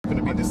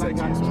ain't the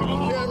sexiest.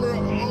 Camera,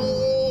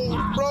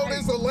 oh, bro, this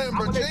is a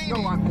Lamborghini.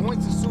 No, I'm going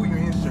to sue your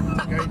insurance,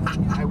 okay?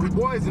 Hey, we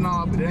boys and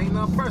all, but it ain't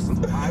nothing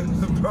personal, all right?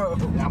 Bro,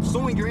 I'm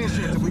suing your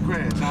insurance if we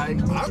crash, all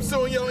right? I'm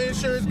suing your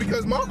insurance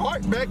because my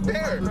heart back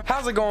there.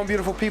 How's it going,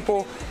 beautiful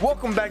people?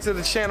 Welcome back to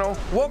the channel.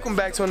 Welcome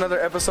back to another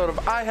episode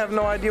of I Have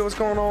No Idea What's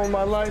Going On in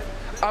My Life.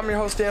 I'm your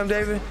host,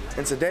 Damdaved,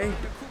 and today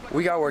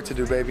we got work to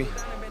do, baby.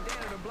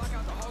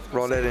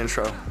 Roll that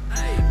intro.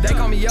 They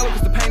call me yellow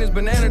cause the paint is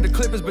banana, the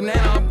clip is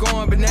banana, I'm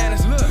going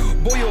bananas.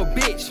 Look, boy, you a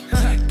bitch.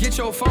 Get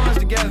your funds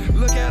together.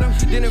 Look at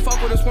him. Didn't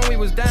fuck with us when we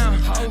was down.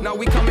 Now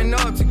we coming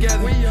up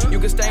together. You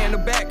can stay in the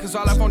back cause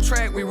all up on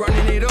track, we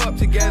running it up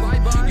together.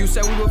 You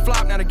said we would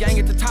flop, now the gang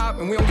at the top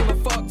and we don't give a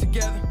fuck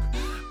together.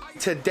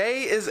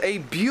 Today is a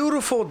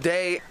beautiful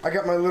day. I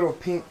got my little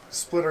pink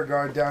splitter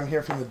guard down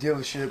here from the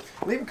dealership.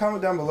 Leave a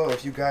comment down below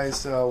if you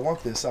guys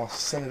want this. I'll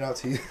send it out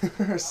to you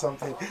or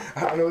something. I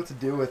don't know what to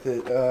do with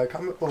it.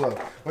 Comment below.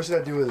 What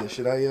should I do with it?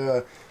 Should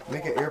I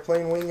make an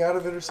airplane wing out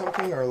of it or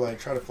something? Or like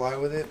try to fly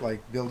with it? Like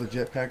build a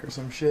jetpack or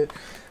some shit?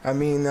 I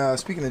mean,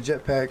 speaking of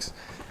jetpacks,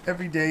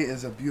 every day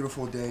is a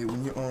beautiful day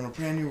when you own a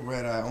brand new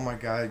red eye. Oh my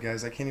god,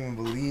 guys, I can't even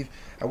believe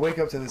I wake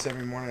up to this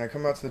every morning. I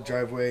come out to the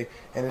driveway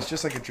and it's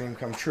just like a dream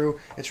come true.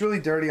 It's really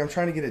dirty. I'm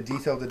trying to get it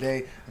detailed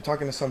today. I'm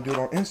talking to some dude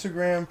on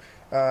Instagram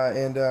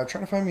and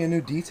trying to find me a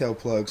new detail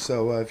plug.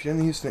 So if you're in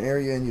the Houston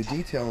area and you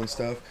detail and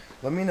stuff,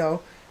 let me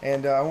know.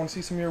 And I want to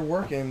see some of your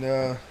work, and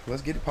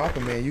let's get it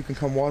popping, man. You can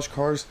come wash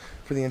cars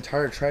for the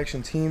entire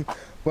Traction team.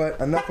 But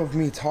enough of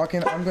me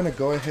talking. I'm going to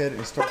go ahead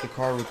and start the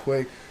car real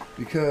quick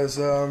because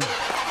I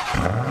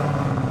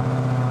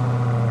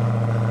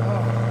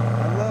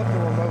love the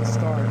remote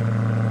start.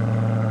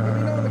 Let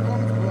me know in the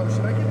comments below,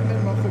 should I get a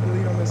mid-muffler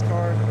delete on this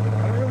car?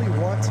 I don't really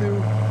want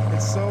to.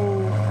 It's so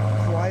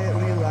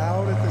quietly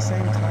loud at the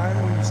same time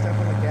when you step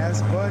on the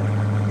gas, but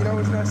you know,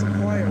 it's nice and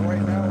quiet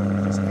right now when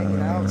you're just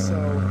hanging out, so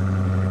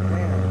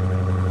man.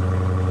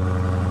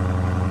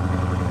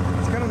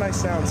 It's got a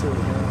nice sound to it,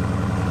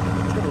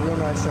 man. It's got a real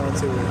nice sound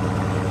to it.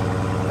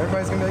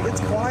 Everybody's gonna be like,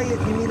 it's quiet,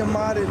 you need to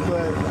mod it,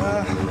 but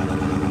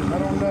I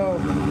don't know.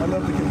 I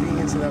love the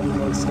convenience of that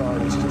remote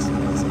start. It's just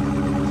amazing.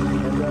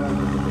 And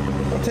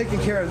I'm taking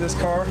care of this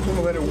car. I'm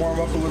gonna let it warm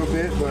up a little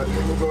bit, but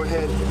we'll go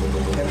ahead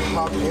and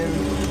hop in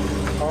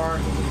the car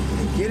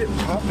and get it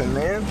popping,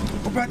 man.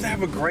 We're about to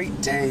have a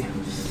great day.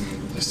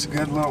 Just a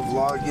good little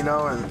vlog, you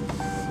know, and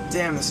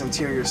damn, this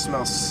interior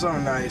smells so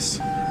nice.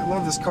 I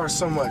love this car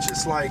so much.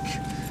 It's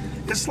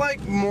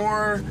like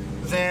more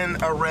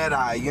than a red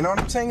eye, you know what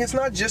I'm saying? It's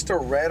not just a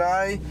red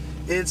eye,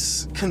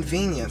 it's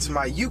convenience.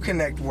 My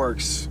Uconnect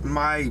works,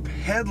 my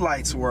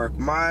headlights work,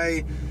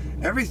 my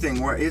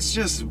everything works.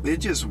 It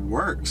just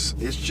works.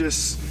 It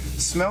just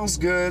smells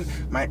good.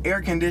 My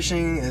air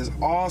conditioning is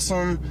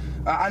awesome.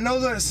 I know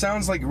that it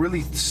sounds like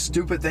really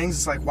stupid things.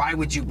 It's like, why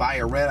would you buy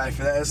a red eye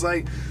for that? It's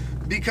like,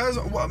 because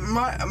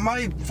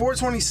my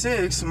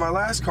 426, my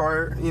last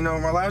car, you know,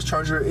 my last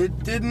Charger,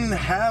 it didn't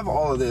have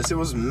all of this. It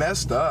was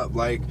messed up,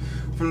 like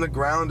from the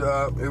ground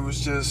up. It was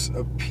just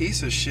a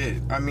piece of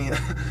shit. I mean,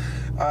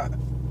 I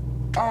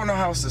don't know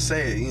how else to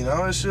say it, you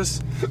know. It's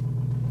just,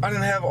 I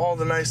didn't have all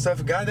the nice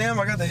stuff. Goddamn,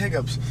 I got the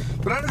hiccups.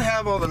 But I didn't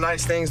have all the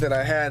nice things that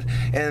I had,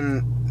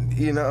 and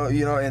you know,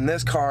 in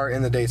this car,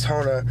 in the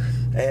Daytona,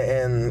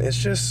 and it's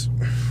just,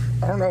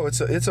 I don't know,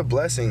 it's a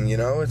blessing, you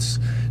know. It's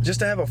just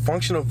to have a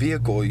functional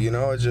vehicle, you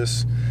know,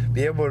 just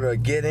be able to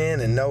get in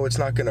and know it's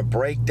not gonna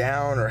break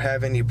down or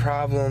have any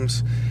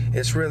problems.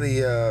 It's really,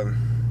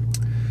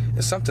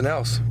 it's something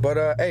else.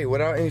 But hey,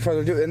 without any further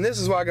ado, and this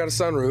is why I got a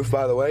sunroof,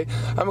 by the way.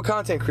 I'm a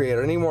content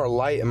creator. I need more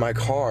light in my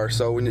car,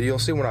 so you'll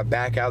see when I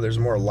back out, there's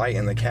more light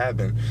in the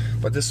cabin.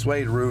 But this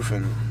suede roof,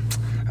 and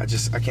I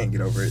can't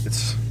get over it.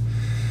 It's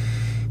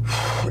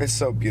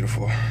so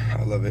beautiful.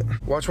 I love it.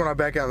 Watch when I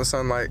back out in the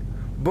sunlight.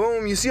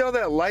 Boom, you see all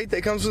that light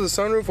that comes with the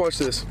sunroof? Watch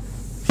this.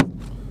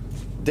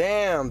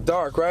 Damn,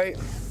 dark, right?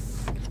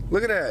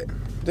 Look at that,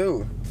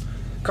 dude.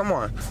 Come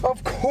on.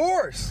 Of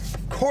course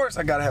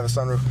I gotta have a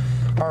sunroof.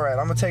 All right,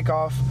 I'm gonna take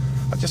off.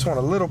 I just want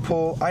a little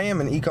pull. I am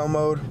in eco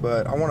mode,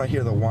 but I wanna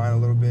hear the whine a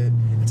little bit.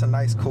 It's a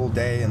nice cool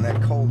day, and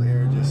that cold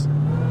air just...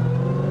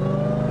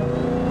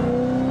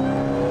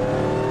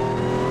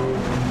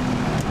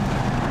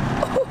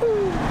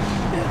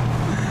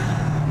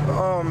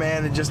 Oh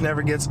man, it just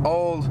never gets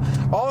old.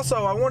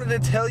 Also, I wanted to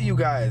tell you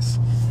guys,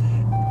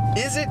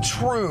 is it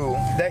true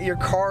that your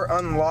car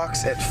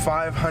unlocks at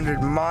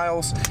 500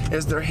 miles?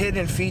 Is there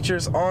hidden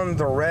features on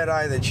the red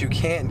eye that you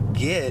can't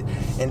get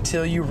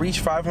until you reach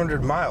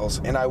 500 miles?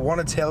 And I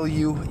want to tell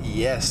you,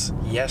 yes,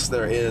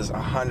 there is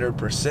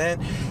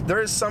 100%. There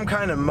is some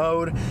kind of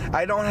mode.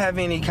 I don't have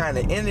any kind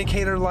of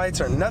indicator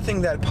lights or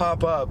nothing that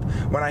pop up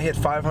when I hit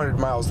 500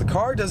 miles. The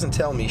car doesn't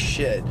tell me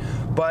shit,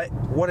 but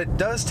what it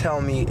does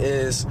tell me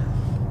is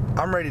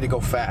I'm ready to go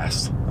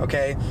fast.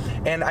 okay?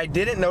 And I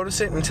didn't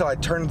notice it until I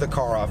turned the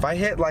car off. I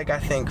hit like, I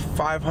think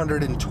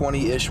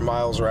 520-ish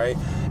miles, right?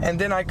 And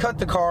then I cut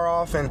the car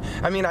off, and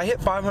I mean, I hit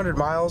 500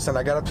 miles and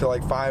I got up to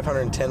like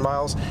 510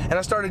 miles, and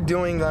I started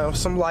doing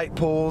some light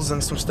pulls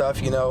and some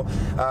stuff, you know,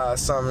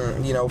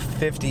 some, you know,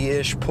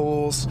 50-ish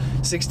pulls,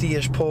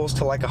 60-ish pulls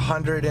to like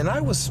 100, and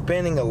I was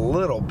spinning a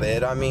little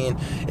bit. I mean,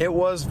 it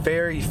was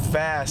very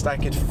fast. I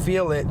could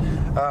feel it,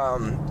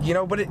 you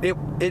know, but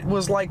it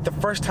was like the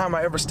first time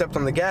I ever stepped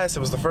on the gas. It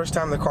was the first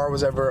time the car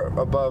was ever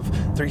above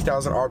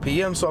 3,000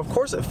 RPM, so of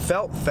course it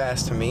felt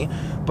fast to me.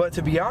 But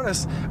to be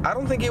honest, I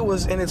don't think it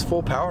was in its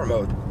full power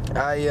mode.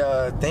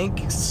 I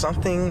think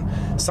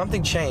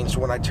something changed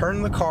when I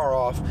turned the car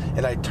off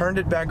and I turned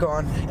it back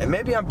on. And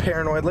maybe I'm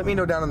paranoid. Let me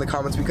know down in the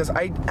comments, because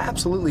I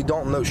absolutely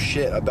don't know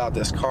shit about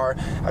this car.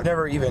 I've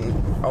never even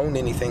owned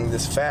anything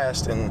this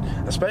fast, and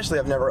especially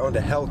I've never owned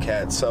a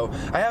Hellcat, so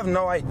I have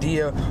no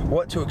idea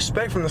what to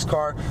expect from this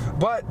car.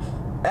 But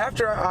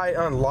after I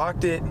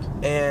unlocked it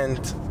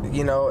and,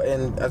 you know,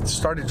 and I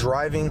started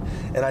driving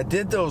and I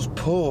did those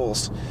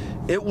pulls,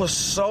 it was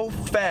so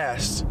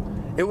fast.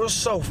 It was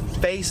so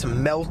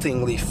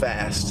face-meltingly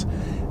fast.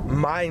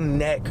 My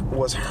neck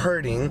was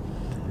hurting.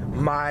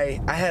 I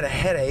had a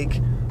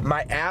headache.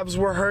 My abs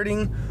were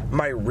hurting.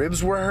 My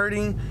ribs were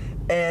hurting.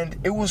 And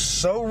it was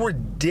so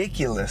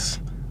ridiculous.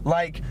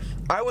 Like,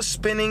 I was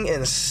spinning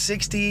in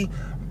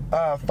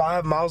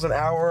 65 miles an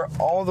hour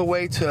all the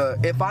way to,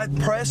 if I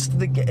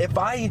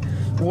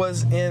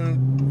was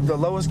in the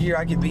lowest gear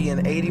I could be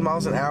in 80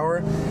 miles an hour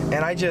and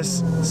I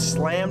just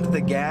slammed the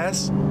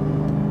gas,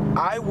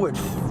 I would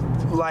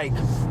fly.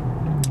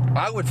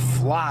 I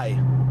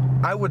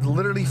would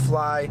literally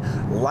fly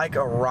like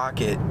a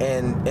rocket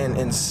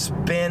and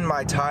spin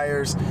my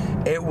tires.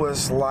 It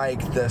was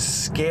like the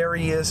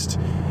scariest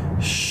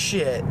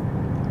shit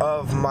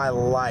of my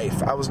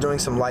life. I was doing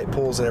some light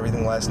pulls and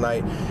everything last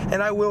night,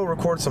 and I will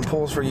record some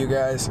pulls for you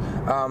guys.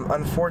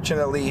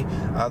 Unfortunately,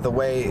 the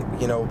way,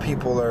 you know,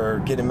 people are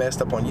getting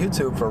messed up on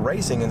YouTube for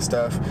racing and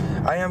stuff,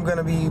 I am going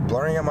to be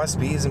blurring out my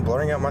speeds and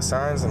blurring out my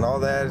signs and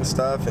all that and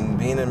stuff, and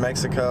being in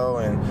Mexico,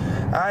 and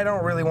I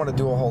don't really want to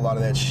do a whole lot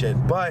of that shit.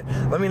 But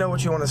let me know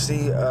what you want to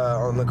see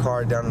on the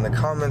car down in the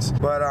comments.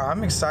 But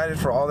I'm excited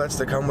for all that's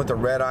to come with the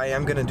Redeye.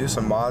 I'm going to do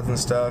some mods and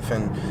stuff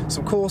and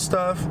some cool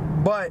stuff,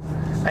 but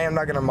I am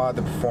not going to mod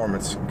the performance,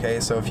 okay?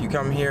 So if you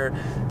come here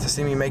to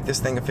see me make this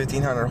thing a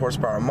 1,500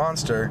 horsepower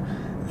monster,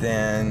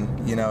 then,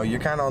 you know, you're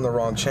kind of on the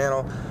wrong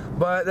channel.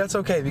 But that's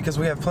okay, because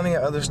we have plenty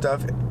of other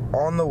stuff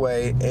on the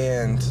way,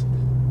 and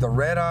the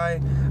Redeye,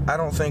 I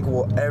don't think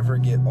will ever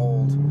get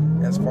old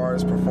as far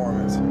as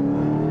performance.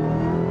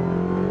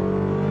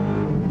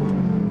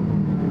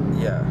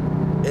 Yeah,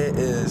 it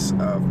is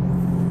a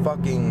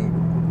fucking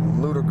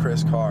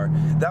ludicrous car.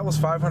 That was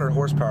 500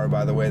 horsepower,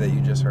 by the way, that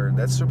you just heard.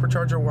 That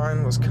supercharger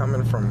whine was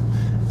coming from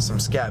some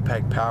Scat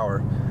Pack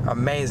power.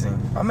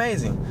 Amazing,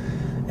 amazing.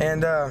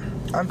 And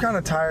I'm kind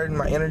of tired.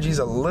 My energy's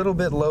a little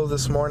bit low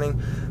this morning,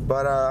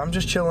 but I'm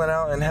just chilling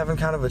out and having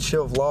kind of a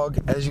chill vlog.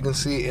 As you can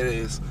see, it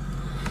is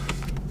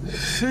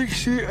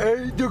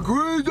 68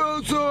 degrees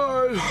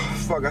outside.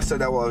 Fuck, I said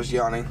that while I was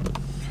yawning.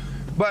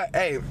 But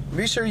hey,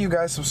 be sure you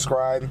guys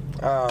subscribe.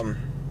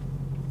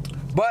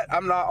 But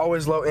I'm not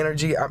always low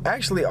energy. I'm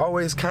actually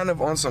always kind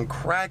of on some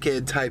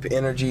crackhead type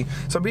energy.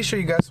 So be sure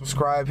you guys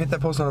subscribe, hit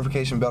that post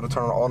notification bell to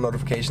turn on all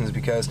notifications,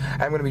 because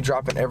I'm going to be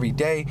dropping every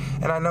day.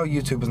 And I know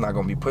YouTube is not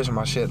going to be pushing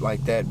my shit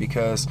like that,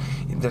 because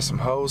there's some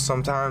hoes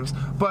sometimes.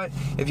 But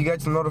if you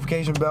got the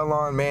notification bell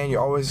on, man, you're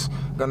always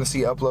going to see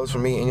uploads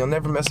from me, and you'll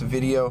never miss a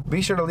video.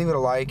 Be sure to leave it a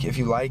like if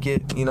you like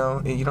it. You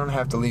know, you don't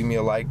have to leave me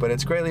a like, but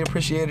it's greatly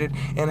appreciated,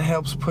 and it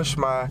helps push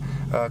my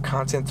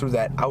content through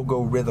that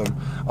algorithm.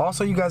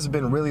 Also, you guys have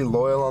been really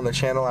loyal on the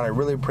channel, and I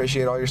really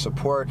appreciate all your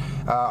support.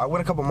 I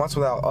went a couple months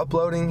without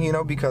uploading, you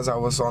know, because I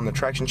was on the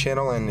Traction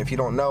channel, and if you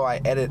don't know,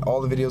 I edit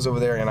all the videos over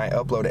there and I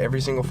upload every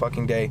single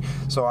fucking day.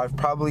 So I've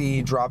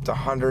probably dropped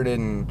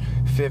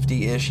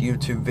 150-ish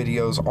YouTube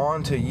videos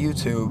onto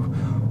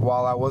YouTube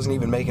while I wasn't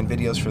even making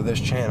videos for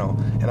this channel.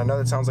 And I know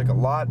that sounds like a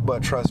lot,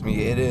 but trust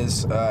me, it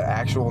is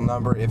actual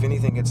number. If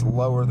anything, it's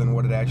lower than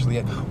what it actually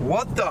is.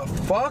 What the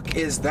fuck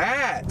is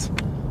that?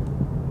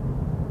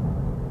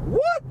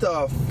 What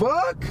the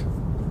fuck?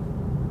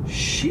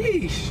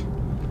 Sheesh.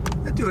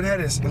 That dude had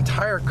his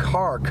entire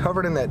car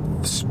covered in that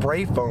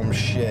spray foam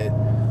shit.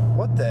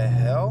 What the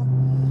hell?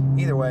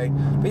 Either way.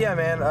 But yeah,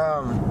 man,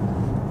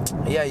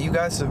 yeah, you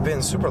guys have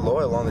been super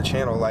loyal on the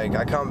channel. Like,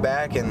 I come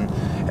back and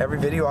every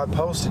video I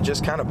post, it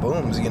just kind of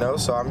booms, you know?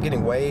 So I'm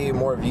getting way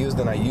more views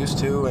than I used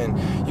to,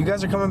 and you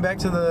guys are coming back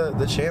to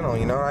the channel,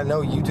 you know? I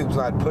know YouTube's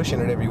not pushing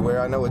it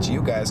everywhere. I know it's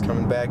you guys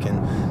coming back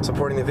and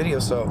supporting the video,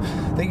 so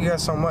thank you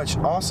guys so much.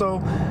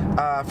 Also,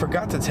 I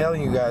forgot to tell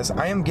you guys,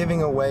 I am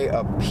giving away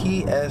a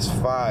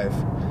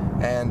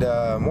PS5, and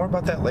more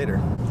about that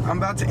later. I'm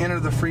about to enter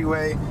the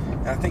freeway,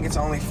 and I think it's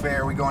only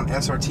fair we go on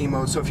SRT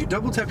mode. So if you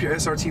double tap your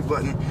SRT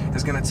button,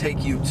 it's gonna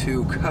take you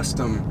to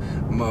custom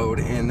mode,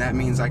 and that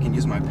means I can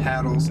use my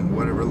paddles and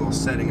whatever little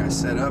setting I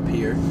set up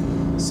here.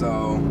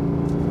 So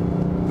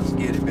let's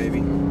get it,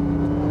 baby.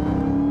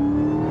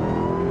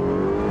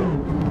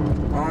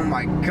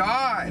 my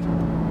God.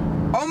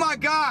 Oh my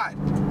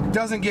God.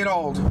 Doesn't get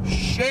old.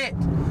 Shit.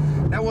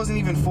 That wasn't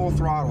even full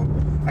throttle.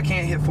 I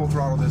can't hit full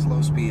throttle this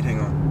low speed. Hang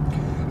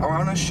on. I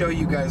want to show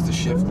you guys the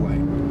shift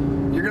light.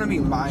 You're gonna be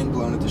mind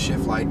blown at the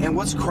shift light. And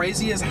what's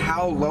crazy is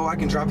how low I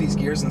can drop these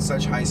gears in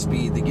such high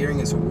speed. The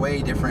gearing is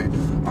way different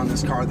on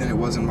this car than it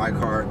was in my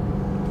car.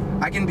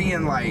 I can be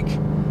in like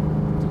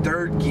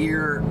third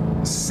gear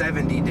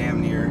 70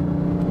 damn near.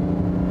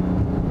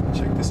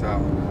 Check this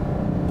out.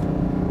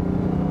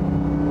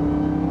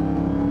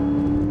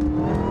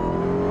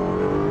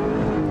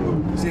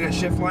 See that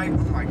shift light? Oh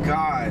my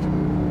God.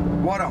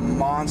 What a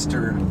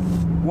monster.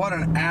 What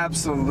an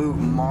absolute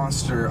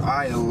monster.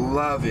 I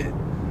love it.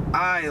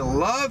 I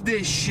love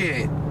this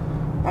shit.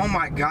 Oh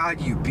my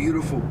God, you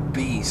beautiful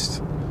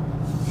beast.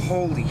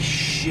 Holy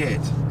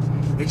shit.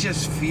 It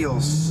just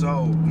feels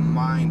so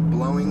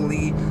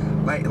mind-blowingly,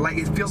 like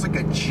it feels like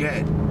a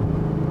jet.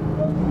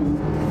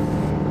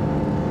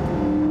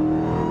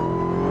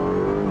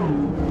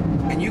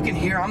 And you can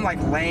hear I'm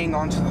like laying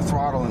onto the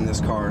throttle in this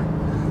car.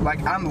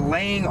 Like I'm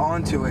laying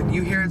onto it.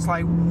 You hear it's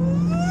like,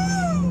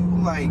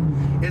 like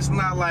it's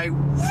not like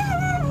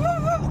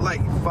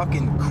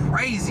fucking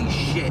crazy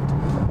shit.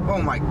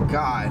 Oh my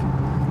God,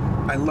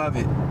 I love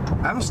it.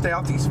 I'm gonna stay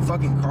off these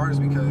fucking cars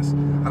because I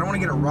don't want to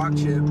get a rock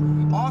chip.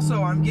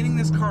 Also, I'm getting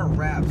this car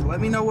wrapped.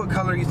 Let me know what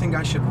color you think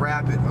I should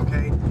wrap it,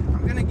 okay?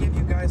 I'm gonna give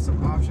you guys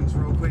some options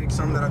real quick,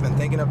 some that I've been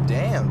thinking of.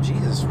 Damn,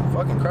 Jesus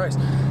fucking Christ.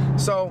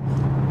 So,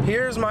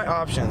 here's my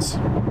options.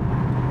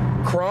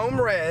 Chrome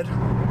red,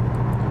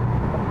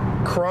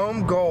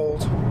 chrome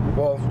gold,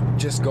 well,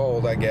 just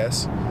gold, I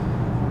guess.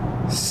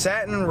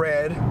 Satin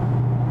red,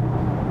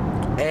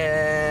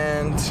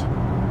 and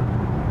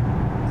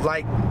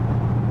like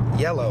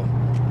yellow.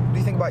 What do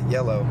you think about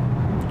yellow?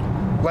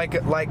 Like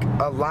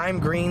a lime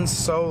green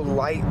so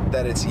light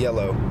that it's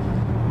yellow.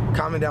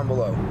 Comment down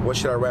below. What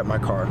should I wrap my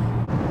car?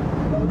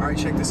 All right,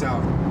 check this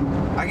out.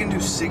 I can do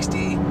 60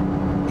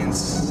 in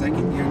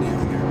second gear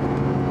down here,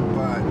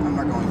 but I'm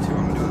not going to.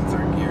 I'm gonna do it in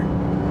third gear.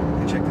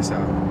 And check this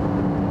out.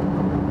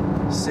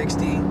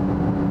 60.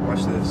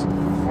 Watch this.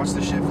 Watch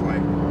the shift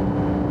light.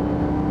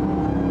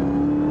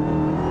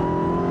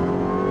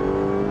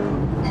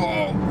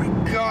 Oh my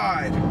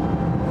God.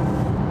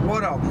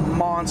 What a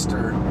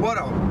monster. What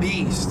a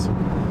beast.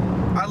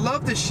 I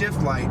love the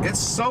shift light. It's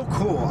so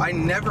cool. I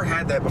never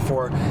had that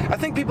before. I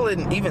think people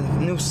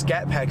even new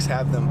Scat Packs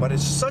have them, but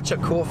it's such a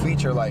cool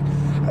feature. Like,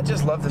 I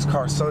just love this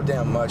car so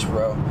damn much,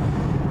 bro.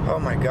 Oh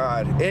my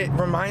God. It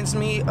reminds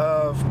me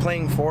of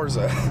playing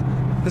Forza.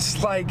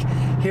 It's like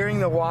hearing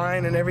the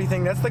whine and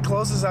everything. That's the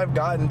closest I've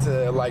gotten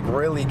to like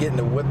really getting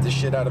to whip the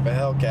shit out of a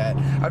Hellcat.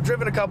 I've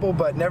driven a couple,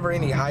 but never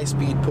any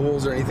high-speed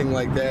pulls or anything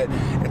like that.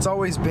 It's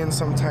always been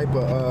some type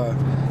of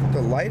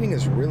the lighting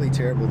is really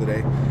terrible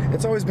today.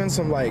 It's always been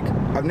some like,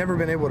 I've never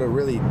been able to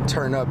really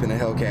turn up in a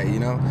Hellcat, you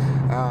know?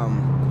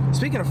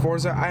 Speaking of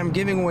Forza, I am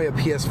giving away a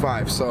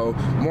PS5, so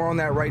more on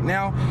that right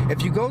now.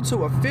 If you go to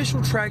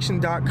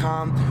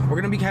officialtracktion.com, we're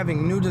going to be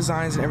having new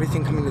designs and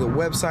everything coming to the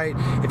website.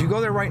 If you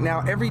go there right now,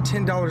 every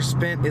 $10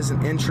 spent is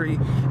an entry,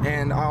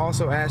 and I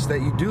also ask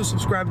that you do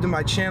subscribe to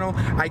my channel.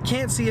 I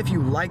can't see if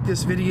you like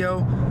this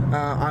video.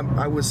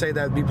 I would say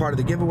that would be part of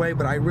the giveaway,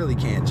 but I really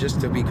can't,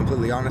 just to be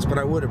completely honest. But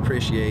I would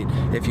appreciate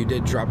if you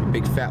did drop a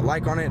big fat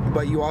like on it,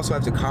 but you also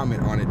have to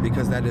comment on it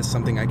because that is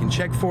something I can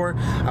check for.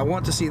 I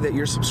want to see that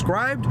you're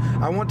subscribed.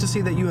 I want to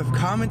see that you have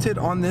commented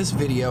on this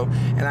video,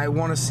 and I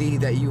want to see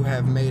that you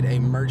have made a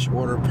merch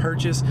order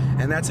purchase,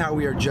 and that's how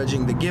we are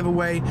judging the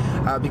giveaway,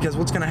 because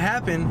what's going to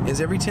happen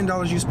is every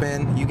 $10 you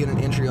spend, you get an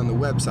entry on the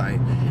website,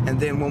 and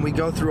then when we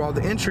go through all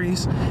the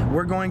entries,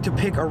 we're going to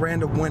pick a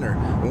random winner.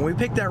 When we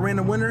pick that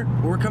random winner,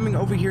 we're coming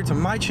over here to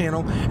my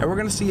channel, and we're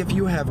going to see if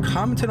you have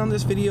commented on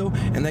this video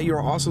and that you're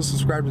also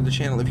subscribed to the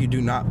channel. If you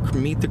do not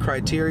meet the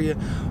criteria,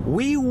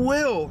 we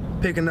will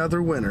pick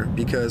another winner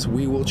because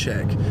we will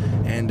check,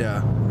 and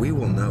we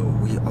will know.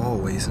 We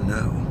always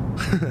know.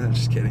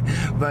 Just kidding.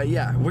 But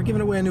yeah, we're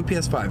giving away a new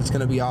PS5. It's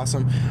gonna be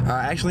awesome.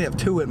 I actually have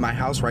 2 at my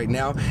house right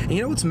now, and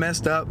you know what's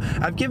messed up?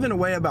 I've given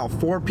away about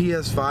 4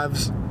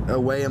 PS5s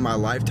away in my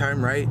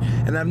lifetime, right?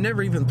 And I've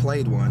never even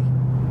played one.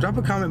 Drop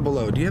a comment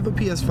below. Do you have a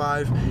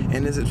PS5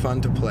 and is it fun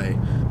to play?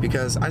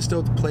 Because I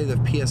still play the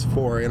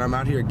PS4 and I'm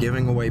out here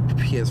giving away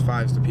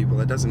PS5s to people.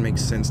 That doesn't make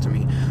sense to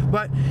me.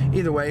 But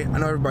either way, I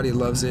know everybody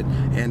loves it,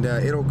 and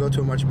it'll go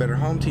to a much better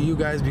home to you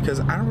guys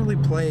because I don't really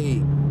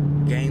play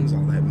games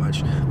all that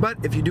much. But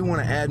if you do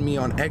want to add me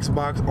on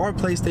Xbox or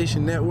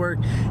PlayStation Network,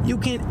 you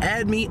can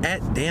add me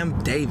at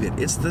Damdaved.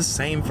 It's the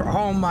same for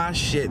all my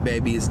shit,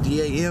 baby. It's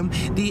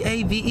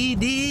DAMDAVED.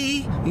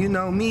 You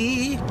know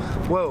me.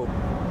 Whoa.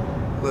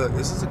 Look,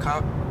 this is a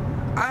cop.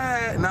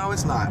 No,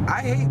 it's not.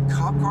 I hate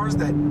cop cars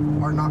that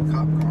are not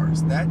cop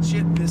cars. That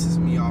shit pisses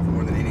me off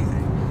more than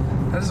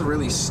anything. That is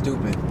really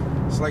stupid.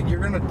 It's like you're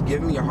gonna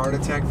give me a heart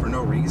attack for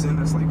no reason.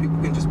 It's like people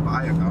can just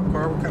buy a cop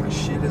car. What kind of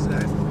shit is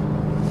that?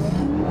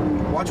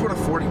 Watch what a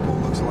 40 pull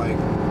looks like.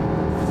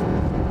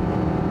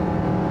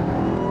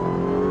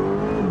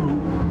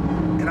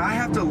 And I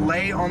have to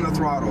lay on the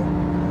throttle.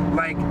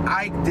 Like,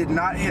 I did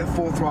not hit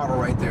full throttle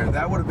right there.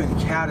 That would have been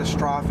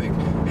catastrophic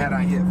had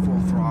I hit full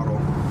throttle.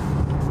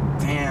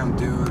 Damn,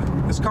 dude.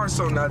 This car's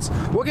so nuts.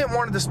 We'll get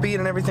more into the speed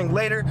and everything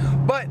later,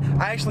 but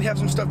I actually have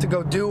some stuff to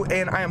go do,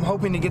 and I am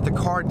hoping to get the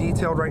car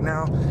detailed right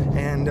now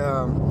and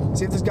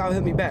see if this guy will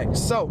hit me back.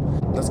 So,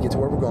 let's get to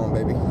where we're going,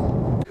 baby.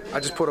 I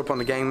just pulled up on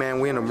the gang,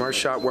 man. We in a merch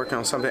shop working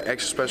on something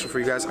extra special for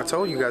you guys. I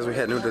told you guys we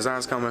had new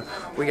designs coming.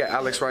 We got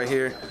Alex right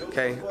here,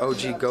 okay,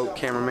 OG GOAT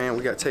cameraman.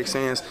 We got Tech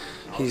Sands.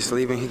 He's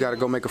leaving. He got to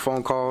go make a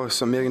phone call.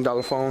 It's $1 million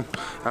phone.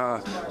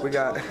 We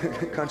got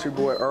country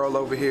boy Earl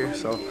over here.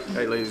 So,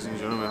 hey, ladies and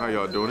gentlemen, how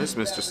y'all doing? It's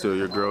Mr. Still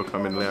Your Girl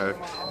coming live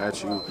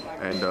at you.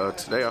 And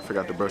today I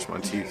forgot to brush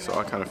my teeth, so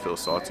I kind of feel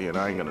salty, and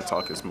I ain't gonna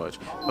talk as much.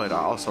 But I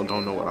also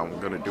don't know what I'm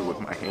gonna do with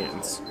my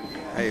hands.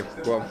 Hey,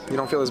 well, you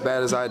don't feel as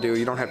bad as I do.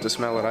 You don't have to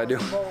smell it. I do.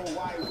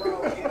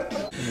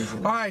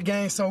 All right,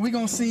 gang, so we're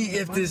gonna see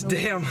if this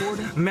damn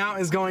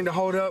mount is going to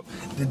hold up.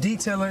 The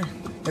detailer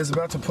is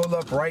about to pull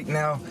up right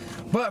now.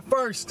 But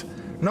first,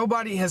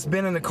 nobody has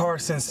been in the car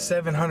since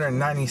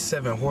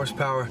 797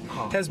 horsepower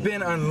has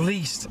been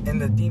unleashed in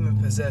the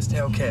demon-possessed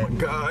Hellcat. Oh my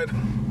God.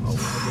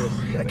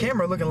 That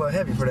camera looking a little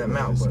heavy for that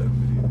mount, but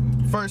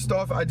First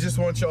off, I just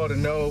want y'all to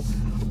know,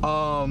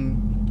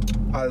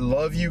 I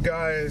love you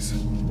guys.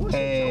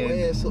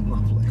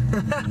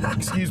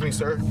 Excuse me,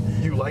 sir.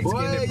 You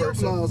light-skinned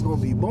person. Your vlog's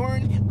gonna be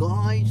boring.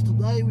 Guys,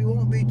 today we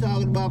won't be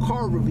talking about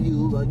car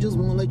reviews. I just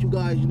want to let you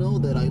guys know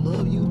that I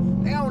love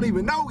you. They don't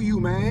even know you,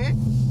 man.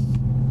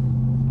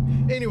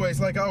 Anyways,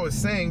 like I was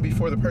saying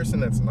before the person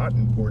that's not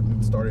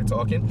important started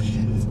talking,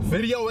 this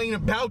video ain't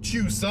about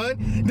you, son.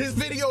 This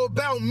video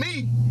about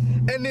me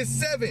and this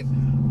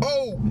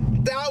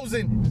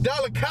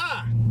 $7,000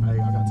 car. Hey, I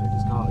gotta take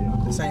this call,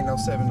 y'all. this ain't no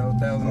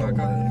 7,000, no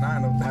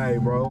 9,000. Hey,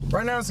 bro.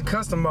 Right now it's a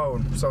custom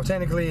mode, so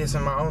technically it's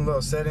in my own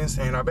little settings,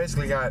 and I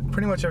basically got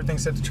pretty much everything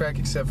set to track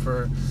except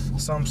for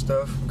some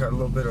stuff. Got a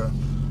little bit of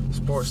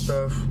sport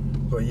stuff,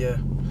 but yeah,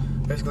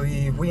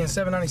 basically we in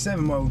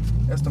 797 mode.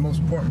 That's the most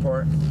important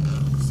part.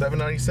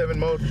 797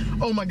 mode.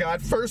 Oh my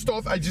God, first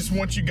off, I just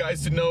want you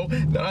guys to know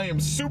that I am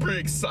super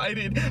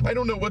excited. I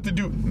don't know what to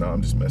do. No,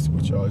 I'm just messing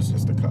with y'all. It's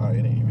just a car.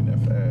 It ain't even that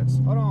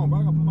fast. Hold on, bro.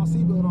 I gotta put my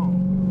seatbelt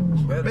on.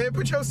 Man,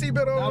 put your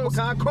seatbelt on. What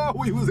kind of car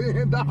we was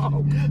in,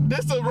 dog?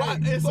 This a rock.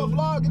 It's a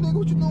vlog, nigga.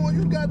 What you doing?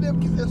 You goddamn.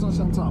 That's what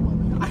I'm talking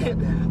about,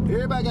 man.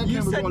 Everybody got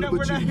cameras on it,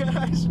 but you. I ain't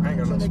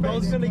got no space. I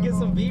was gonna get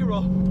some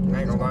B-roll. I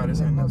ain't gonna lie, this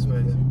ain't enough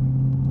space. It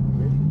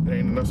ain't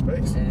enough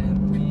space.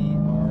 And we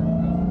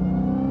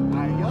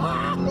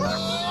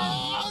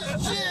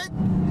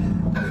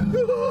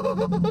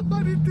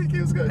I didn't think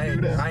he was gonna Hey,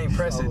 do that. I ain't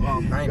pressing.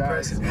 I ain't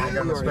pressing. I ain't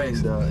got no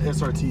space.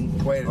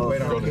 SRT. Wait Go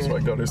on. this way.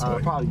 Go this way.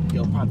 Probably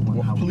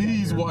one.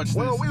 Please watch this.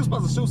 Well, we were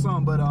supposed to shoot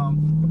something, but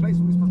the place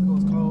we were supposed to go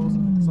is closed.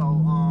 So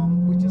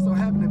we just so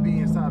happened to be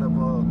inside of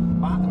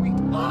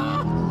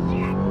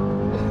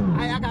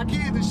Hey, I got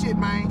kids and shit,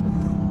 man.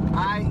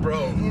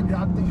 Bro. And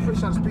I think pretty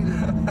sure the speaker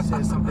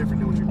says something different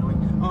than what you're doing.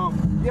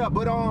 Yeah,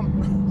 but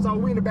so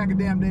we in the back of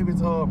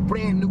Damdaved's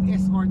brand new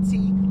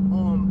SRT.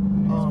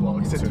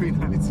 He said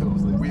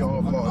 392. We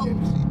all vlogging.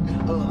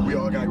 We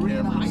all got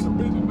cameras.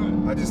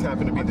 I just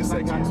happen to be the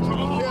sexiest one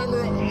on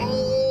camera.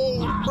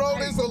 Oh, bro,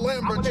 this is a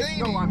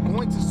Lamborghini. I'm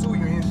going to sue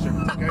your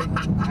insurance, okay?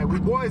 Hey, we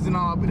boys and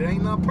all, but it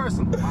ain't nothing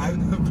personal, all right?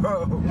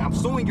 Bro. I'm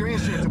suing your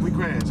insurance if we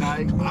crash, all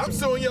right? I'm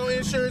suing your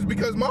insurance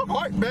because my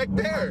heart back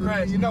there.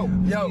 Right. You know,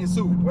 Yo, being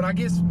sued. when I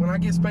get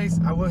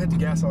space, I will hit the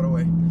gas all the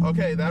way.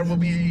 Okay, that will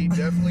be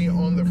definitely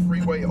on the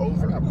freeway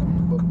over.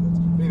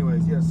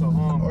 Anyways, yeah, so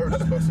Or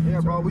just busting yeah,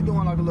 bro, we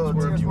doing like a little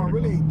Wherever test you run.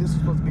 wanna Really, this is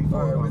supposed to be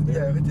for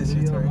yeah, hit this shit,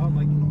 video. I was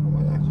like, you know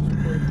what, I just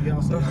recorded the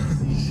outside. I can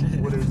see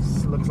what it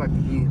looks like to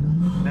be in the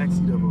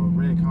backseat of a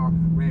red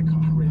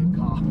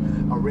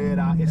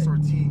red-eye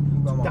SRT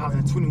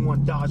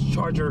 2021 Dodge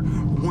Charger,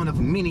 one of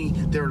many.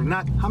 There are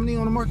not, how many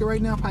on the market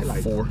right now? Probably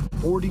like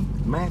 40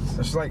 max.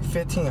 There's like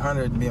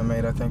 1,500 being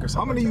made, I think, or How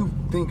something. many like you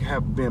think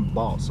have been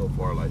bought so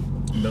far? Like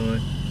None.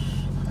 that.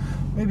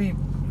 Maybe,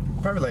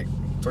 probably like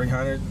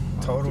 300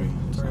 total.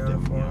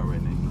 300, 400.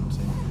 Right now, you know what I'm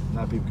saying? A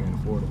lot of people can't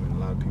afford them, and a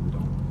lot of people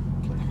don't.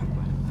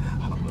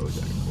 I don't know if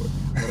I can afford it.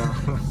 But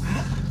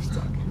just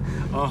talking.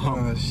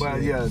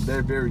 But yeah,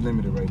 they're very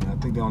limited right now. I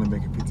think they only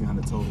make it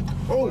 1,500 total.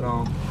 Oh,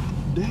 but,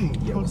 dang.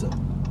 yeah, what's up?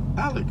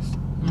 Alex,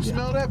 you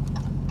smell that?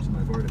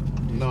 Somebody farted.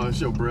 No,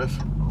 it's your breath.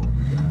 Oh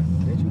my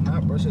God. Did you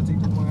not brush your teeth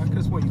this morning? I could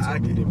have sworn you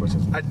told me you didn't brush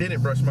your teeth. I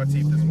didn't brush my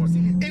teeth this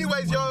morning.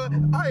 Anyways, y'all,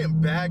 I am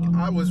back.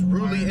 I was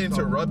rudely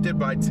interrupted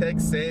by Tech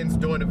Sands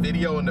doing a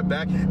video in the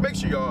back. Make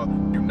sure y'all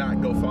do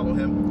not go follow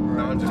him.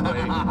 No, I'm just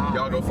playing.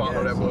 Y'all go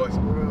follow that boy.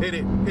 Hit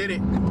it, hit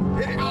it,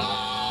 hit it.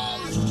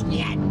 Oh,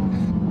 shit.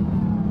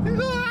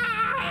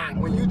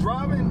 When you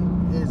driving,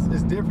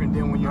 it's different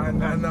than when you're in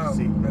the passenger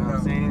seat. You know what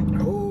I'm saying?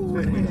 Oh,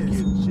 it Especially when is.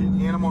 you get shit.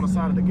 And I'm on the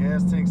side of the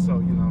gas tank, so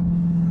you know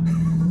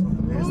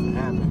something has to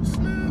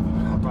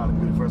happen. I'll probably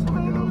be the first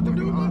one to go. What to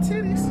do with my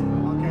titties?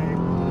 Okay.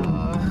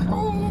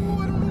 Oh, I don't know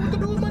what to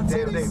do with my titties.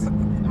 Damn, David.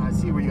 I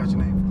see where you got your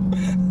name.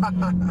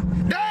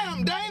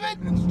 Damn, David!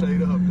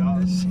 Straight up, dog.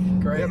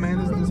 Great. Yeah, man,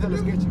 this is hella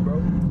sketchy, bro.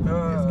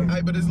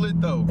 Hey, but it's lit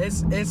though.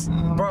 It's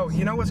bro,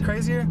 you know what's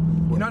crazier?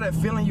 You know that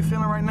feeling you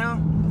feeling right now?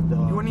 You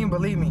wouldn't even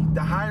believe me.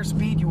 The higher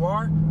speed you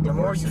are, the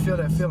more you feel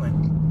that feeling.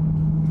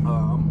 I'm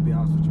gonna be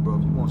honest with you, bro.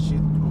 If you want shit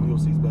on your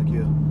seats back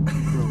here,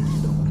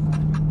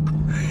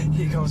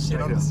 He gonna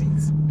shit on the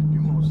seats.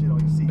 You want shit on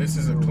your seats. This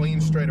is a clean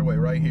straightaway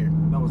right here.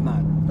 No, it's not.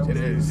 It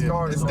is.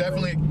 Scars It's on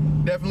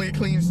definitely a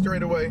clean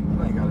straightaway.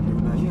 You ain't gotta do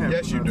nothing. You ain't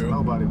Yes, you nothing do. to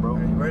nobody, bro.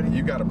 Are you ready?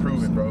 You gotta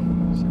prove it, bro.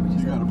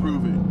 You gotta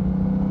prove it.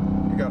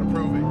 You gotta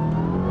prove it.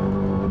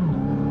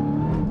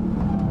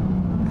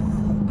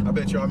 I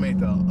bet you I made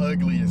the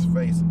ugliest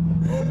face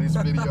on this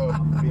video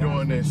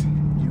doing this.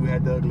 You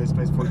had the ugliest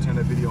face before you turned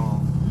that video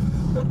on.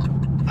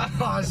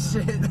 Oh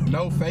shit.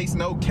 No face,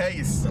 no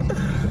case.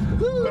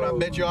 But I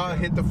bet you I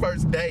hit the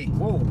first day.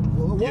 Whoa,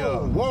 whoa, Yeah.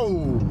 whoa.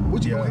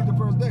 What you gonna hit the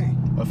first day?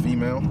 A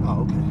female.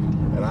 Oh, okay.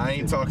 And I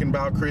ain't talking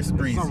about Chris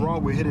Breezy. Something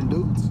wrong with hitting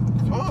dudes?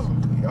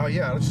 Oh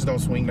yeah, I just don't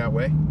swing that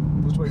way.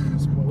 What's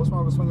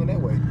wrong with swinging that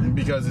way?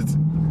 Because it's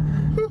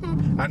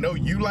I know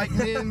you like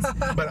men's,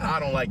 but I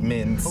don't like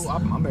men's. Oh,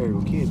 I'm married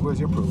with kids. Where's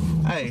your proof?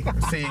 Hey,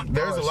 see,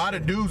 there's a lot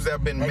of dudes that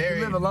have been Hey, married.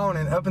 you live alone,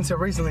 and up until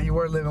recently, you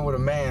were living with a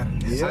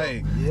man.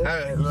 Hey,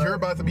 you're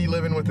about to be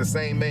living with the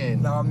same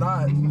man. No, I'm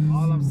not.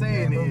 All I'm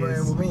saying No man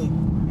is, with me.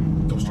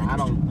 I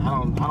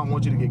don't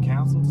want you to get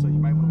canceled, so you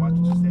might want to watch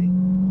what you say.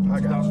 I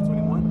got you.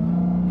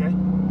 2021, okay?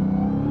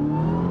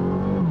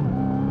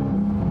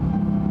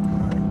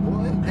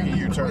 Boy, You can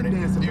U-turn it.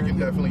 You can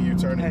definitely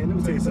U-turn it. Hey, let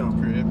me tell you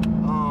something. Crib.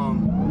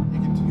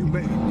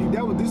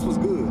 This was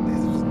good.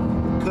 This was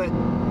cut.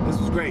 This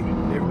was great.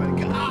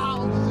 Everybody cut.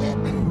 Oh shit!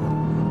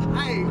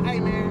 Hey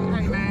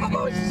man.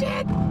 Oh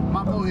shit!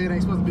 My forehead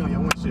ain't supposed to be on your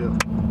windshield.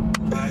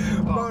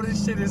 Bro,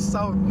 this shit is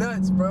so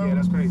nuts, bro. Yeah,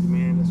 that's crazy,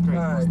 man. That's crazy.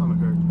 My Alright. stomach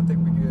hurt. I think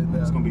we're good now.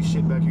 There's gonna be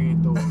shit back here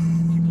in your throat.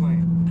 Keep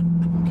playing.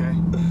 Okay?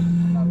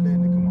 I'm not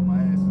letting it come on my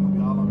ass. It's gonna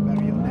be all on the back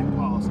of your neck.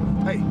 Pause.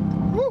 Hey.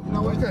 Woo, You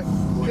know what? okay.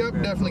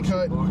 Yep, definitely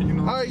cut. You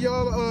know? All right,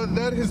 y'all.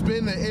 That has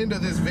been the end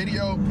of this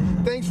video.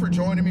 Thanks for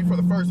joining me for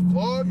the first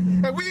vlog,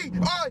 and we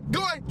are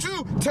going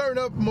to turn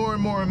up more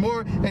and more and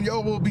more. And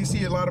y'all will be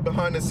seeing a lot of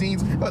behind the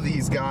scenes of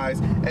these guys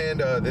and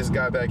this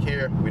guy back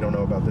here. We don't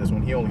know about this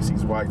one. He only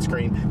sees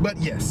widescreen. But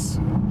yes,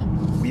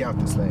 we out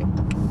this thing.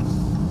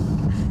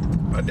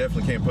 I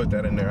definitely can't put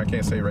that in there. I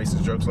can't say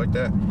racist jokes like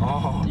that.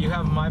 Oh. You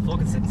have my full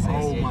consent to say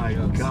Oh Asian my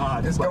jokes.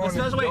 God.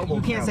 Especially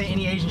you can't say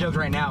any Asian jokes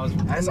right now.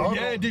 That's all.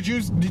 Yeah, did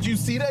you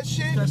see that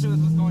shit? Especially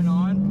with what's going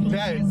on.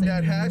 That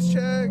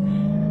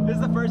hashtag? This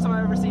is the first time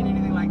I've ever seen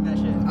anything like that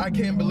shit. I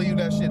can't believe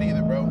that shit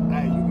either, bro.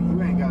 Hey, you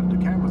ain't got the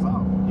cameras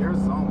off. Yours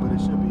is on, but it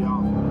should be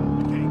off.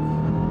 You can't.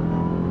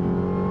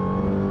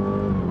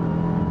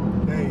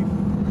 Dave.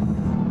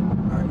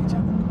 Alright,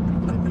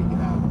 let me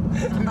get out.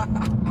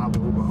 I'll be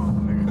Uber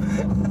home,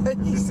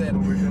 nigga. He said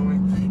What we're doing.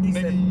 He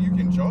Nigga, said. you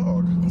can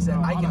jog. He said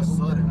I All can. of a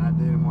sudden, I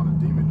didn't want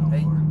a demon no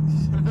Hey,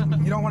 more.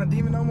 you don't want a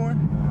demon no more?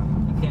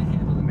 You can't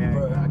handle it. Man,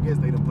 Bro. I guess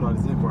they done put all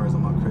these inquiries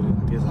on my credit.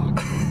 I guess I'll.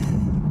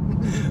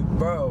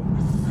 Bro.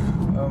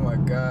 Oh my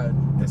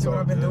God. This is what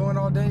all I've been good. doing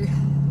all day.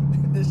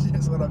 This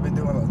is what I've been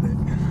doing all day.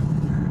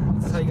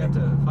 That's how you got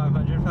to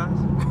 500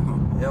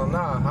 fast? Hell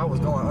nah, I was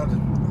going under.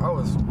 I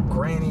was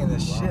grannying the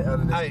shit out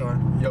of this Hey, car.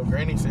 yo,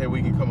 Granny said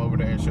we can come over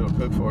there and she'll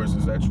cook for us.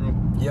 Is that true?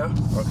 Yeah.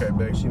 Okay,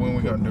 babe. When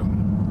we gonna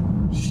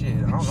do? Shit,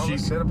 I don't know.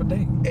 Let's set up a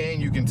date.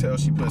 And you can tell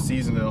she put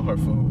seasoning on her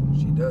food.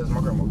 She does. My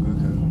grandma good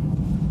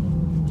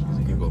cook. She's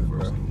a good cook,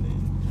 bro.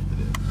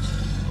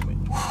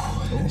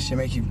 That shit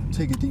make you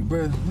take a deep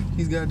breath. Look at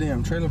these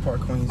goddamn trailer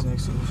park queens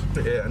next to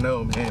us. Yeah, I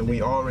know, man.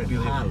 We already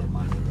live.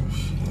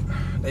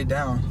 They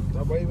down.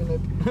 Stop waving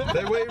at people.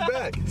 They wave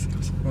back.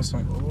 Want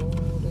some?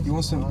 You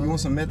want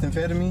some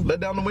methamphetamine? Let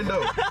down the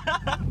window.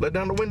 Let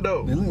down the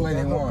window. They look like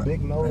they want. They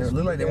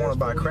look like they want to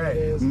buy crack.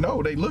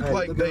 No, they look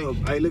like they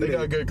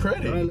got good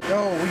credit.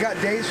 Yo, we got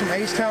Dave's from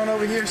H-Town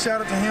over here.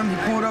 Shout out to him. He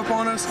pulled up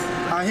on us.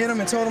 I hit him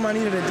and told him I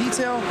needed a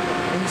detail,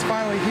 and he's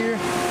finally here.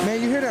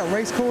 Man, you hear that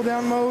race cool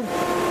down mode?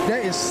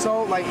 That is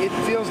so, like, it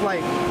feels like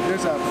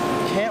there's a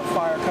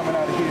campfire coming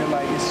out of here.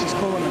 Like, it's just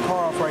cooling the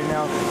car off right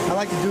now. I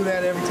like to do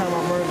that every time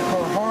I'm running the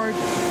car hard,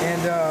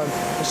 and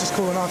it's just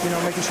cooling off, you know,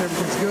 making sure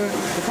everything's good.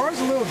 The car's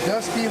a little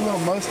dusty, a little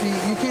musty.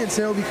 You can't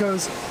tell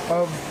because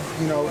of,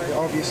 you know,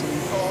 obviously,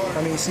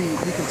 I mean, see,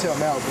 you can tell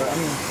now, but I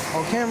mean,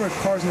 on camera,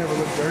 cars never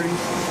look dirty,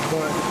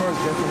 but the car's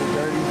definitely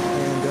dirty,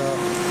 and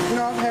you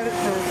know, I've had it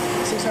for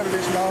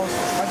 $600-ish.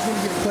 I just want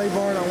to get a play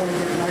bar, and I want to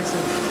get it nice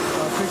and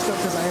fixed up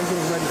because I am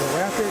getting ready to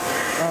wrap it,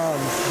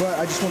 but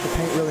I just want the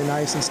paint really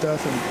nice and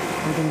stuff, and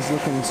everything's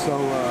looking so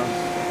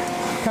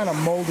kind of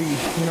moldy,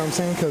 you know what I'm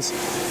saying, because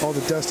all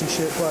the dust and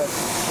shit, but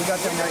we got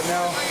them right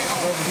now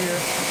over here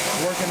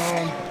working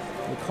on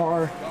the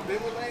car.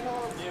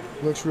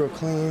 Looks real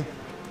clean.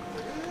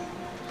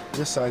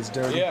 This side's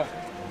dirty. Yeah.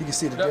 You can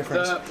see the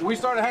difference. We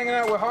started hanging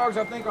out with Hogs,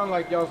 I think, on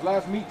like y'all's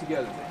last meet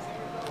together.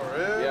 For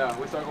real? Yeah,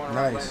 we started going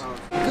around Nice. playing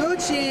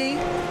Hogs. Gucci.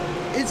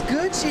 It's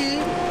Gucci.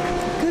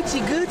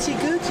 Gucci, Gucci,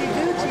 Gucci,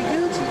 Gucci,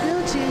 Gucci,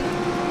 Gucci.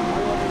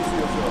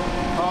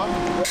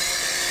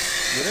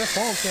 Yeah, that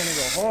foam cannon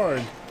go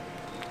hard.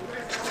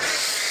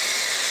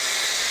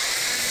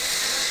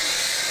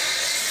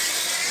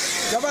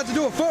 about to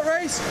do a foot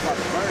race?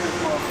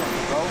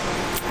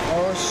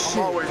 Oh shit.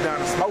 I'm always down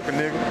to smoking,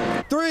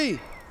 nigga. 3,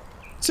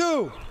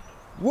 2,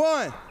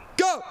 1,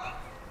 go!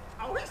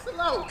 Oh, he's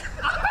slow.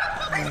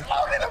 He's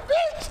slow than a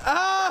bitch.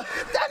 Ah!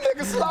 That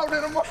nigga slow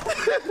than a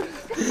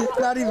motherfucker.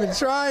 Not even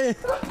trying.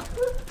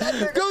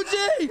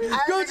 Gucci!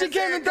 Gucci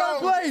came in third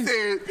place.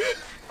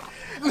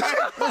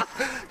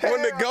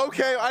 When the go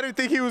came, I didn't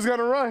think he was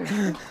gonna run.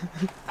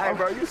 Hey,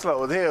 bro, you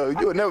slow as hell.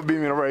 You would never beat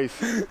me in a race.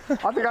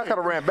 I think I could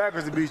have ran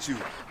backwards to beat you.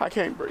 I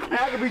can't breathe. Hey,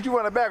 I could beat you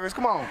running backwards.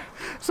 Come on.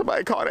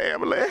 Somebody call the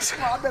ambulance.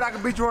 Come on, I bet I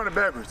could beat you running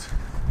backwards.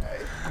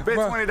 Bet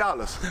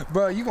 $20.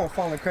 Bro, you gonna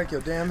fall and crack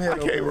your damn head I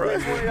can't run.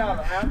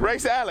 $20.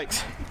 Race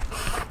Alex.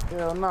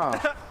 Hell no.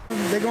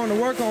 They going to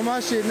work on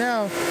my shit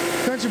now.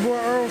 Country Boy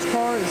Earl's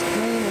car is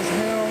clean as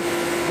hell.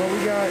 But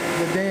we got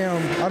the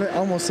damn, I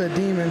almost said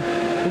demon.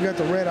 We got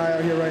the red eye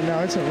out here right now.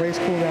 It's in race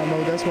cooldown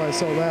mode. That's why it's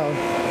so loud.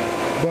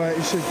 But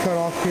it should cut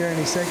off here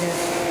any second.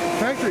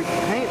 Factory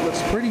paint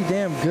looks pretty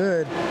damn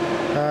good.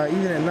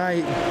 Even at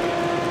night,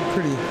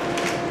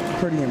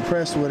 pretty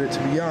impressed with it, to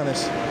be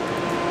honest.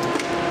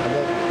 I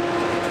love it.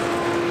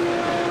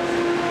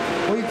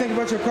 What do you think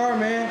about your car,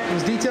 man?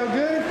 Is detail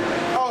good?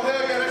 Oh,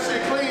 hell yeah, that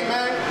shit clean,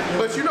 man.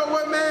 But you know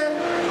what,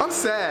 man? I'm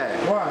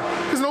sad. Why?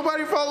 Because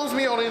nobody follows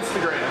me on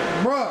Instagram.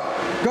 Bruh,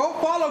 go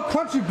follow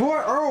Country Boy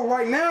Earl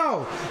right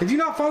now. If you're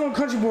not following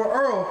Country Boy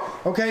Earl,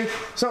 okay,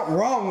 something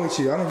wrong with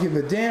you. I don't give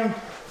a damn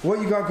what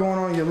you got going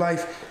on in your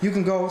life. You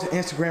can go to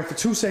Instagram for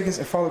 2 seconds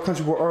and follow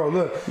Country Boy Earl.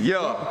 Look,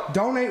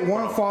 donate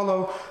one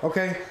follow,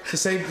 okay, to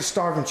save the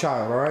starving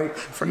child, all right?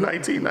 For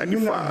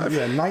 $19.95.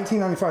 Yeah,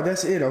 $19.95,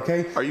 that's it,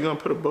 okay? Are you going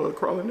to put a bug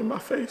crawling in my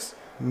face?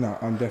 No,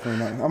 I'm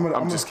definitely not.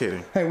 I'm just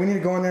kidding. Hey, we need to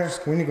go in there.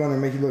 We need to go in there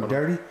and make you look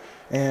dirty.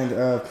 And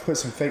put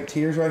some fake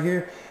tears right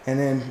here, and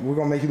then we're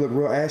gonna make you look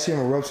real ashy. I'm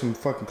gonna rub some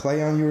fucking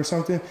clay on you or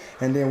something,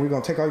 and then we're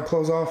gonna take all your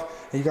clothes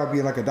off, and you gotta be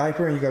in like a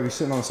diaper, and you gotta be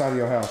sitting on the side of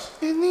your house.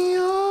 In the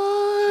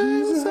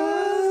arms of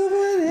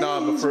an Nah,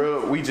 but for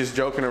real, we just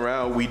joking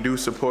around. We do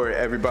support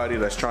everybody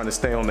that's trying to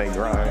stay on their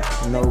grind.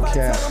 No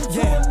cap.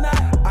 Yeah,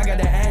 I got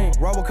that aim,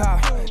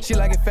 Robocop. She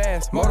like it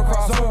fast,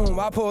 motocross zoom.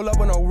 I pull up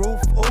with no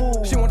roof.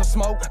 Ooh, she want to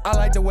smoke. I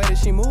like the way that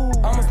she move.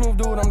 I'm a smooth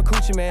dude, I'm the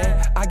coochie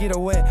man. I get her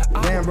wet.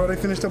 Damn, bro, they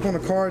finished up on the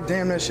car.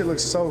 Damn, that shit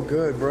looks so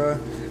good, bro.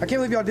 I can't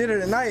believe y'all did it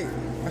at night.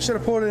 I should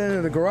have pulled it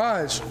into the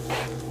garage.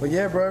 But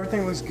yeah, bro,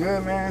 everything looks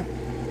good, man.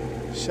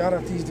 Shout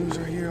out these dudes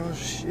right here. Oh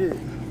shit.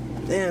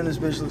 Damn, this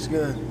bitch looks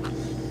good.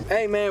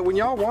 Hey man, when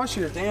y'all wash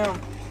your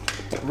damn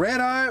red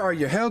eye or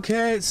your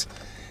Hellcats,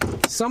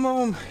 some of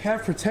them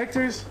have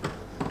protectors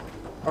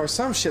or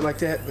some shit like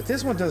that, but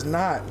this one does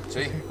not.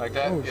 See, like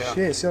that? Oh yeah.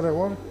 shit, see all that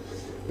water?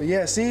 But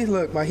yeah, see,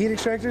 look, my heat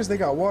extractors, they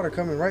got water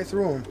coming right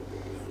through them.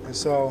 And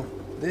so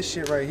this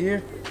shit right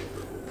here,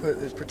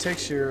 it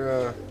protects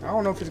your, I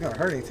don't know if it's gonna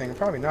hurt anything,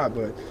 probably not,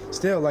 but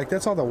still, like,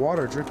 that's all the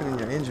water dripping in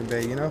your engine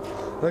bay, you know?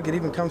 Look, it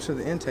even comes to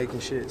the intake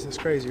and shit. It's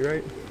crazy,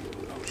 right?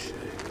 Oh shit.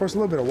 Of course, a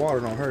little bit of water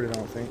don't hurt it, I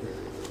don't think.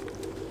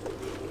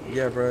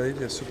 Yeah, bro, they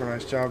did a super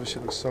nice job. This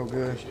shit looks so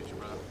good.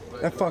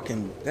 That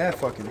fucking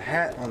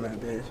hat on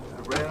that bitch.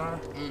 That red eye.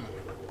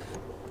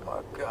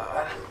 Oh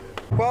God.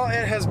 Well,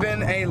 it has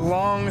been a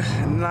long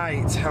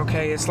night,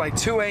 okay? It's like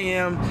 2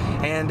 a.m.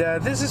 and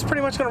this is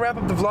pretty much gonna wrap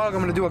up the vlog. I'm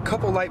gonna do a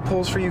couple light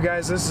pulls for you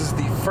guys. This is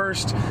the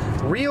first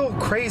real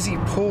crazy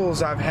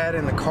pulls I've had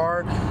in the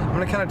car. I'm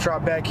gonna kind of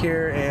drop back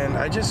here and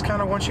I just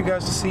kind of want you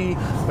guys to see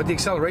what the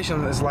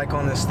acceleration is like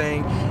on this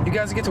thing. You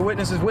guys get to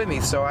witness this with me,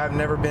 so I've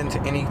never been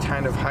to any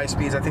kind of high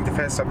speeds. I think the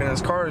fastest I've been in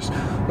this car is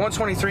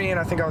 123 and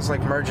I think I was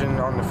like merging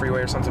on the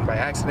freeway or something by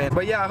accident.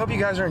 But yeah, I hope you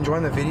guys are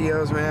enjoying the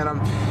videos, man.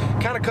 I'm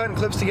kind of cutting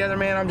clips together,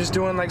 man. I'm just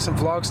doing like some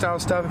vlog style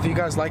stuff. If you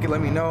guys like it,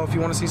 let me know. If you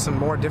want to see some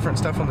more different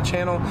stuff on the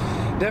channel,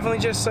 definitely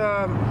just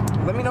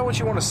let me know what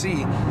you want to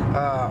see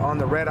on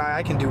the red eye.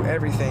 I can do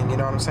everything, you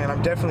know what I'm saying?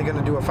 I'm definitely going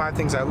to do a 5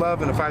 things I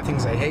love and a 5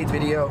 things I hate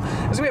video.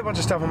 There's gonna be a bunch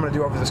of stuff I'm going to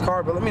do over this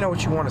car, but let me know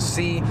what you want to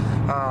see.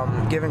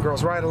 Giving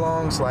girls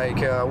ride-alongs,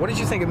 like what did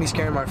you think of me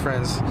scaring my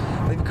friends?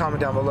 Leave a comment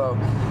down below.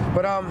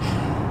 But I'm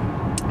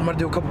going to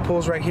do a couple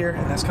pulls right here,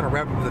 and that's going to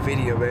wrap up the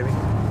video, baby.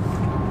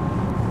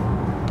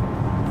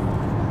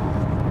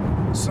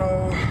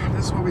 So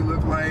this is what we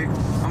look like.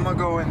 I'm gonna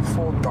go in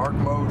full dark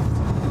mode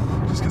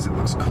just because it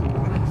looks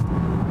cool.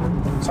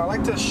 So I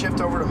like to shift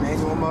over to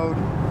manual mode.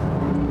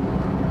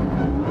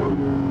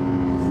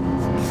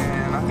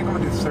 And I think I'm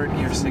gonna do third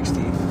gear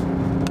 60. Oh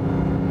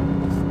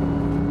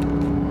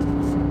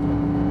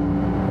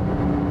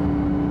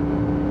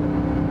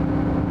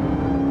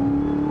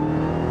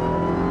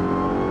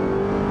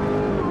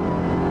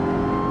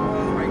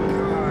my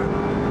God.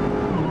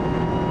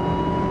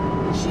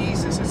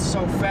 Jesus, it's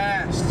so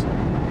fast.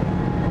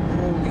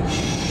 Holy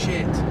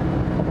shit.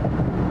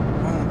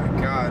 Oh my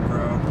God,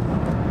 bro.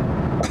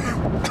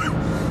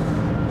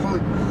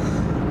 Holy.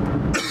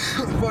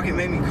 Fucking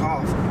made me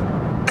cough.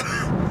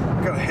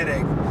 I got a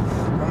headache.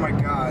 Oh my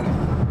God.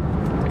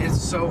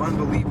 It's so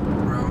unbelievable,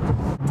 bro.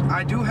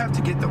 I do have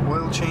to get the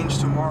oil change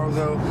tomorrow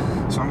though,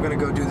 so I'm gonna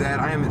go do that.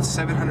 I am at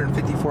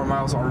 754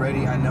 miles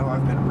already. I know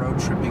I've been road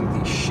tripping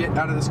the shit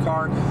out of this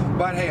car,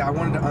 but hey, I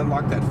wanted to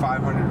unlock that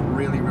 500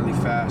 really, really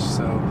fast,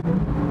 so,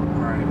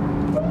 all right,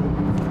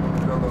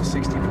 go a little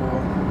 60 pull.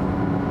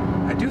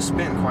 I do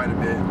spin quite a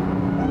bit.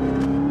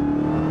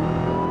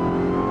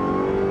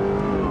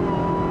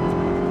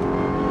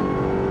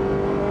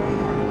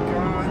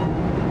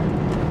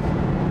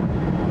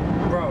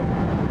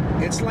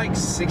 It's like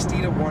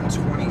 60 to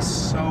 120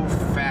 so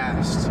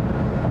fast.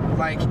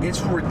 Like,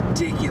 it's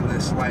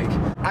ridiculous. Like,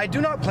 I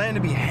do not plan to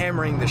be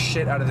hammering the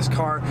shit out of this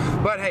car,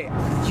 but hey,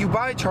 you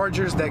buy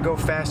Chargers that go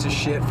fast as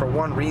shit for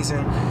one reason,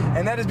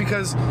 and that is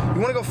because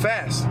you want to go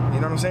fast. You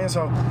know what I'm saying?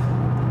 So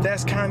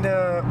that's kind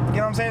of, you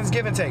know what I'm saying? It's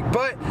give and take.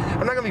 But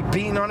I'm not going to be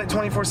beating on it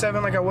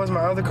 24/7 like I was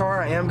my other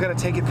car. I am going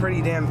to take it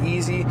pretty damn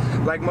easy.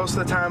 Like most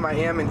of the time I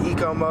am in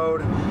eco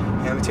mode.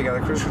 And let me take out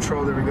the cruise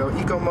control. There we go.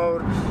 Eco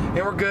mode. And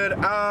we're good.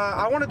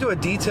 I want to do a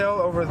detail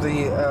over the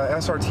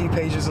SRT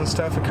pages and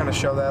stuff and kind of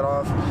show that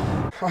off.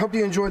 I hope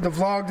you enjoyed the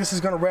vlog. This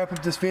is going to wrap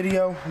up this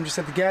video. I'm just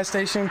at the gas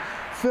station.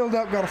 Filled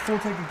up, got a full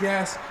tank of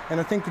gas, and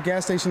I think the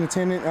gas station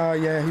attendant,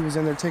 yeah, he was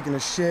in there taking a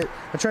shit.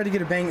 I tried to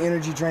get a Bang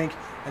energy drink,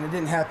 and it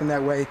didn't happen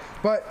that way.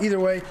 But either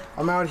way,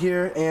 I'm out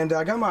here, and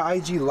I got my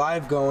IG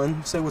live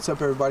going. Say what's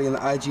up, everybody, in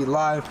the IG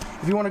live.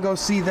 If you want to go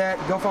see that,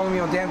 go follow me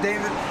on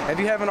Damdaved if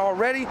you haven't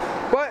already.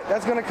 But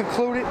that's going to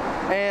conclude it,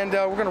 and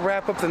we're going to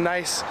wrap up the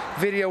nice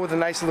video with a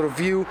nice little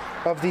view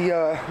of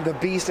the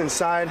beast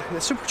inside. The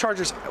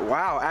supercharger's,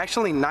 wow,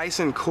 actually nice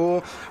and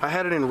cool. I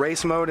had it in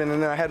race mode, and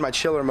then I had my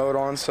chiller mode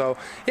on, so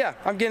yeah,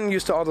 I'm getting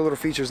used to all the little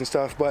features and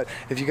stuff. But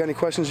if you got any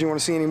questions, you want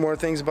to see any more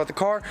things about the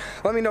car,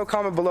 let me know.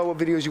 Comment below what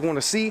videos you want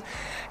to see,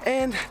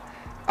 and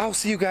I'll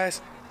see you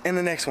guys in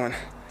the next one.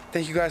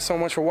 Thank you guys so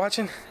much for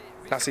watching.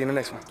 I'll see you in the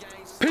next one.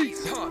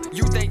 Peace.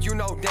 You think you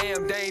know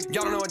Damdaved,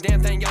 y'all don't know a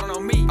damn thing, y'all don't know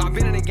me. I've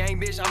been in the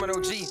game, bitch, I'm an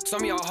OG.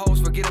 Some of y'all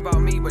hoes forget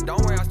about me, but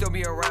don't worry, I'll still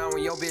be around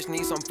when your bitch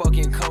needs some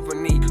fucking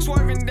company.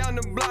 Swerving down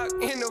the block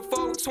in the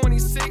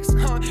 426,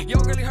 Yo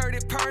really heard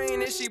it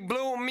purring and she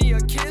blew me a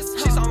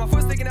kiss. She saw my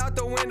foot sticking out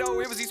the window.